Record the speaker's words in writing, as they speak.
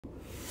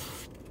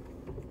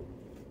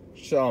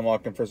Shalom,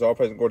 Malkin. First, all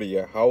praise and glory to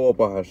Yahweh,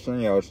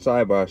 Bahashem,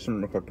 Yahushai,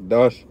 Bahashem,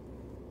 Rakadash,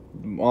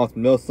 Moth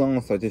Mill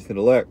Song, Citation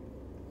Elect.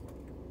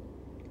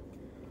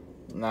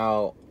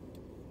 Now,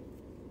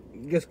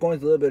 just going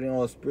to a little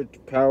bit,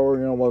 spiritual power,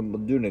 what we're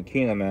doing in the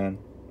kingdom, man.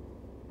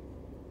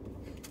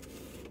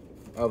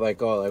 I was like,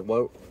 what's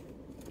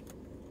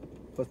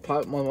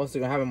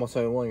gonna happen most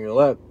of when you're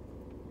left?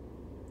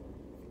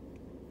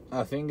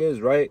 The thing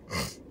is, right?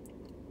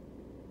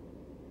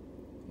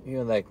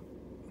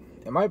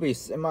 It might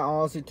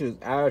honestly to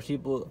average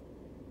people,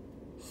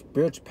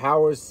 spiritual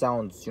powers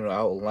sounds,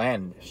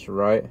 outlandish,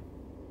 right?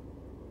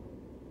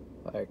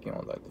 Like the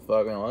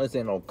fuck, this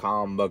ain't no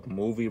comic book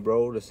movie,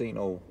 bro. This ain't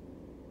no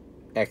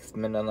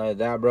X-Men, nothing like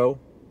that, bro.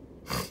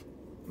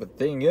 But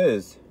the thing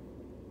is,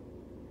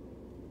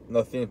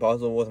 nothing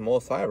possible with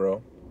Most High,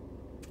 bro.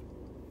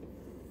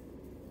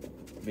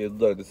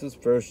 Look, this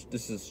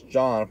is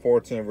John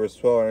 14, verse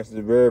 12, and this is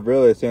very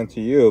verily saying to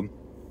you,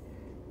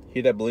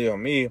 he that believe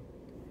on me,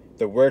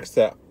 the works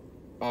that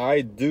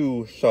I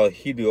do shall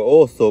he do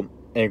also,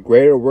 and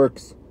greater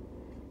works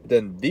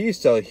than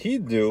these shall he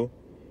do,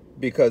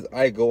 because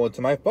I go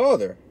unto my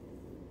Father.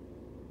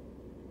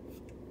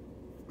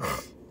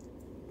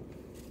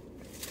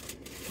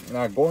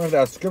 Now, going into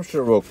that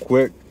scripture real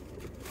quick,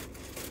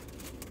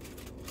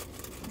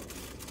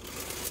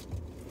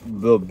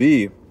 will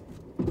be,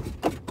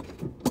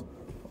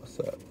 what's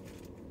that?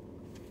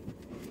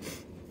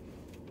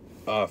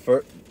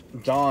 For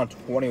John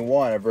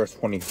 21 and verse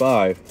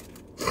 25.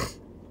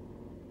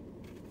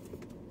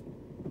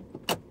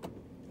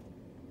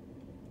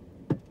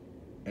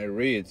 It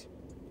reads,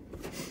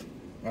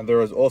 and there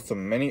was also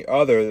many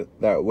other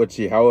that which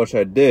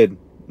Yahweh did,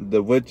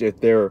 the which if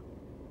there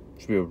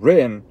should be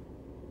written,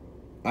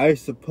 I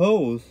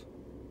suppose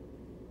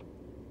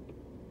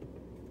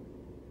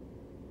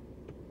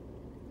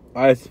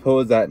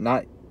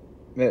that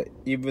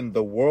even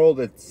the world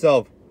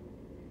itself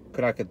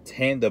could not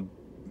contain the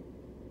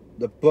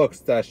books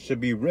that should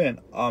be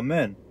written.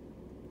 Amen.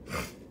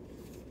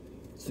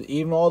 So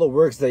even all the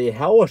works that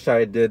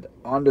Yahweh did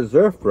on this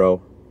earth,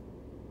 bro,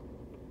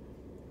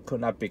 could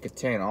not be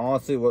contained.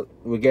 Honestly, what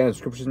we get in the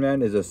scriptures,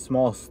 man, is a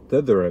small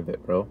slither of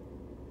it, bro.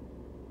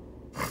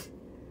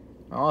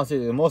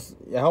 Honestly, the most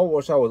Yahweh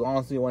was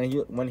honestly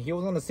when he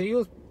was on the sea, he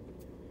was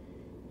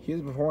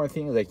performing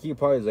things like he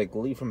probably was like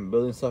leave from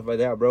building stuff like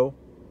that, bro.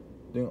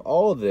 Doing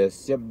all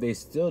this, yet they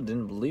still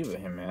didn't believe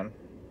in him, man.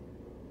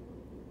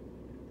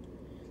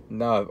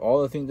 Now, if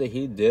all the things that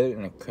he did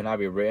and it could not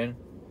be written,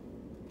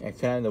 and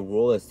can the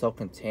world itself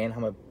contain how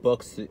many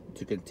books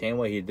to contain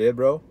what he did,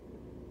 bro?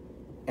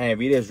 And if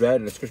he just read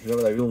in the scriptures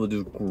that people will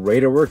do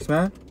greater works,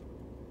 man.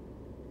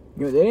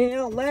 They ain't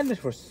outlandish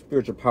for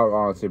spiritual power,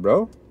 honestly,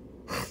 bro.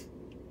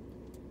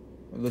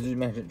 Let's just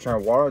mention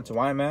turn water into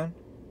wine, man.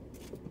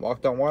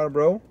 Walked on water,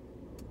 bro.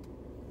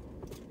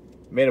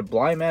 Made a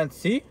blind man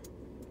see.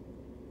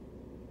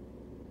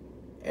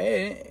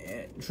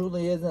 It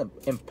truly isn't an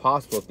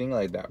impossible thing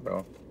like that,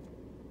 bro.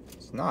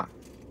 It's not.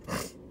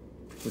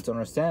 Just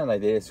understand,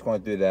 like, they're just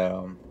going through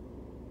that,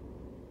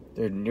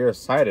 they're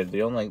nearsighted. They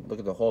don't, look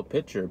at the whole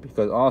picture.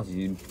 Because,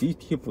 honestly, these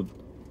people,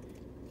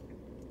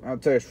 I'll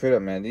tell you straight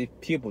up, man, these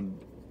people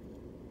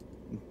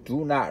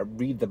do not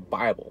read the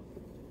Bible.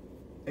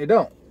 They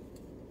don't.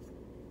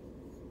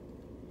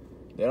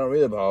 They don't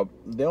read the Bible.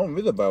 They don't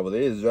read the Bible.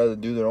 They just rather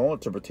do their own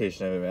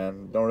interpretation of it,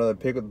 man. Don't rather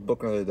pick up the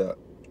book and like that.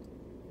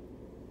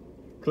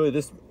 Truly,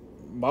 this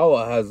Bible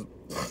has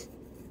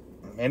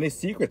many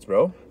secrets,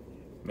 bro.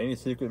 Many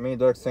secrets, many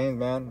dark sayings,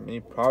 man.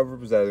 Many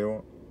proverbs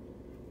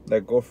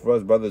that go for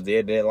us brothers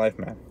day-to-day life,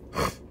 man.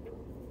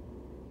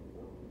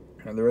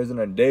 And there isn't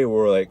a day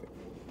where,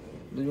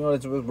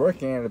 it's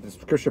working, and if the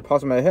scripture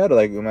pops in my head,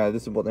 man,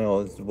 this is what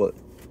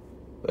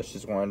that's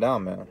just going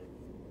down, man.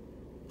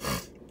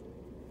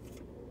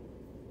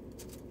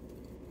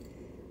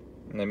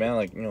 And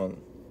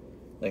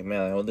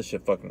man, this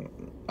shit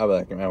fucking, I'll be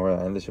like,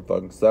 man, this shit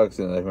fucking sucks,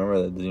 and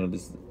remember that,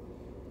 this,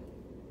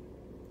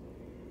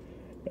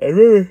 I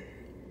remember,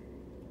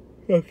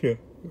 okay,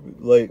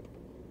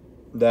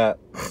 that,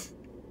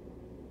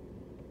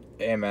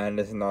 hey man,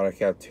 this is not a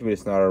captivity,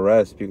 it's not a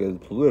rest, because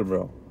it's polluted,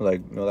 bro.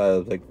 That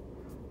was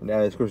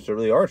now the scriptures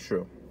really are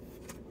true.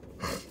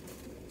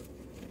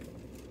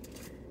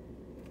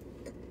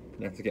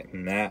 That's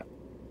getting that,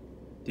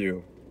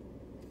 dude.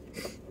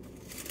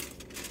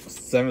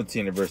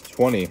 17 and verse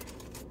 20.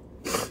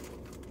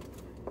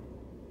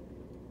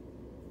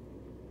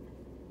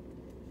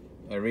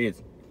 It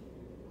reads,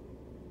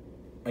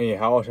 and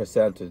Yahweh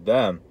said unto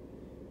them,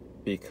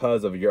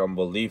 because of your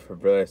unbelief,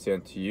 verily I say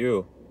unto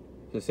you,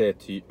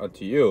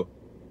 unto you,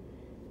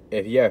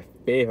 if ye have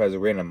faith as a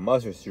grain of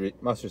mustard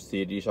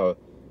seed, ye shall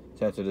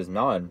say unto this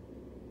mountain,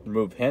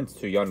 remove hence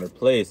to yonder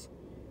place,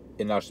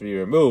 and not shall be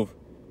removed,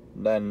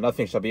 then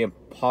nothing shall be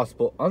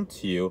impossible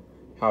unto you.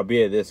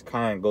 Howbeit this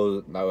kind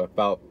goes not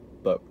without,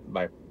 but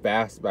by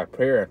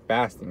prayer and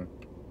fasting.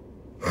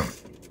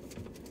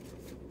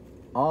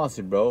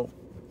 Honestly, bro,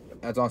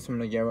 that's all I'm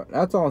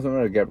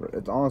gonna get.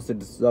 It's honestly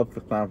the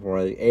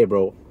self-explanatory. Hey,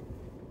 bro,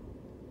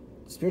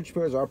 spiritual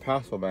spirits are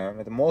possible, man.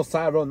 At the Most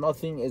High, bro,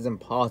 nothing is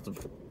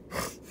impossible.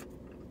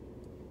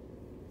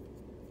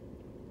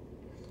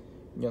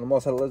 You know,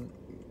 the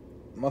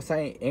Most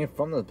High ain't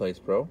from this place,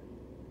 bro.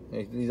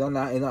 He's on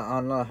a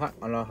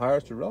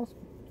higher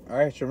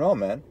realm,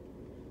 man.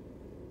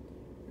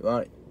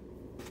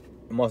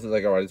 Most is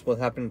like, alright, this is what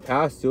happened in the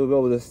past. You'll be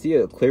able to see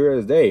it clear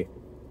as day.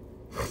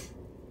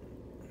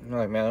 I'm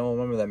like, man, I don't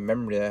remember that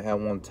memory that I had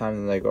one time.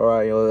 And like,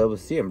 alright, you'll be able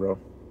to see him, bro.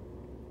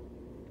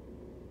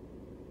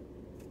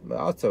 But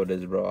also it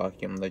is, bro.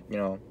 Hakim, like, you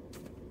know,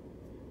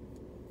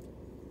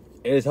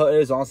 it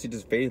is honestly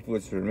just faithful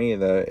for me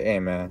that, hey,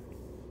 man,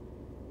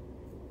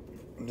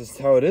 just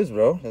how it is,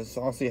 bro. That's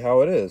honestly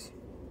how it is.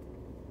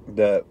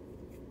 That,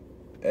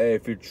 hey,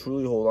 if you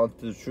truly hold on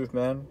to the truth,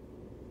 man,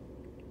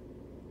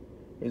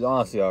 it's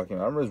honestly, Hakim,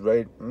 I'm just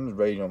ready,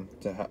 you know,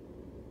 to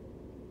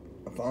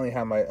finally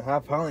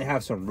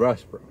have some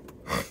rest, bro.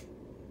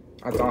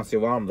 That's honestly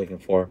what I'm looking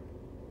for.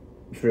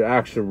 For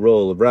actual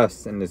real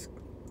rest in this.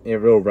 A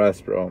real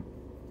rest, bro.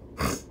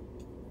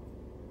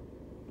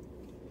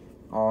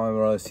 Oh, I've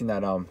really seen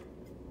that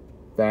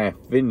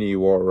Infinity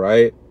War,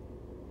 right?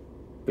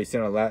 But you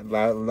seen the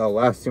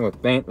last scene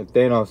with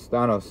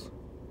Thanos.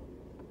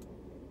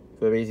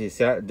 So basically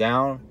sat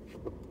down,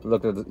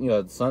 looked at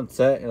the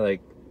sunset, and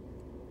like,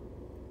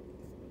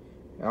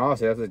 and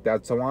honestly,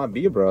 that's how I want to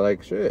be, bro.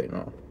 Like, shit, you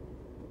know,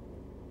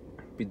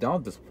 be done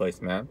with this place,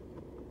 man,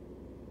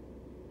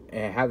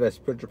 and have that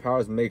spiritual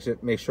powers make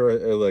sure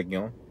it like, you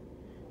know.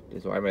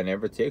 That's why man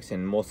never takes it.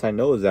 And Most High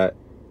knows that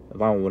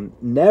Divine will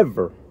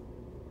never.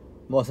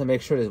 Most High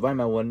make sure this Divine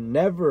man will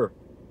never,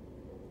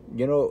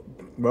 you know,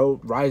 bro,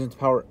 rise into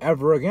power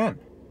ever again.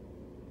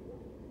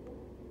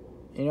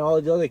 You know, all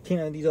the other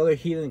kingdoms, these other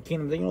heathen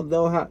kingdoms, you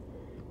know,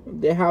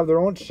 they have their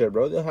own shit,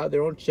 bro. They'll have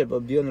their own shit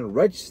of dealing with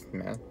righteous,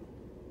 man.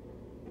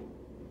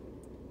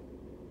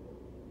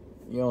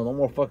 You know, no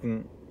more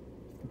fucking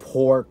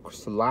pork,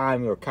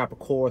 salami, or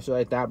capricorn, or shit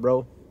like that,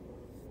 bro.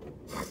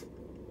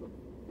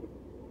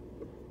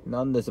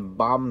 None of this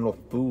abominable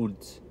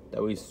foods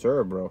that we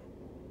serve, bro.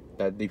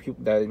 That these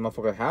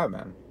motherfuckers have,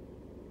 man.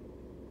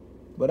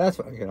 But that's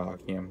what I get off,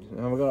 you know.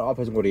 And we're gonna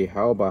always go to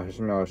hell by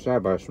Hashem Shai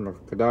by Hashem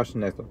Kadash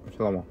next.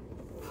 Shalom.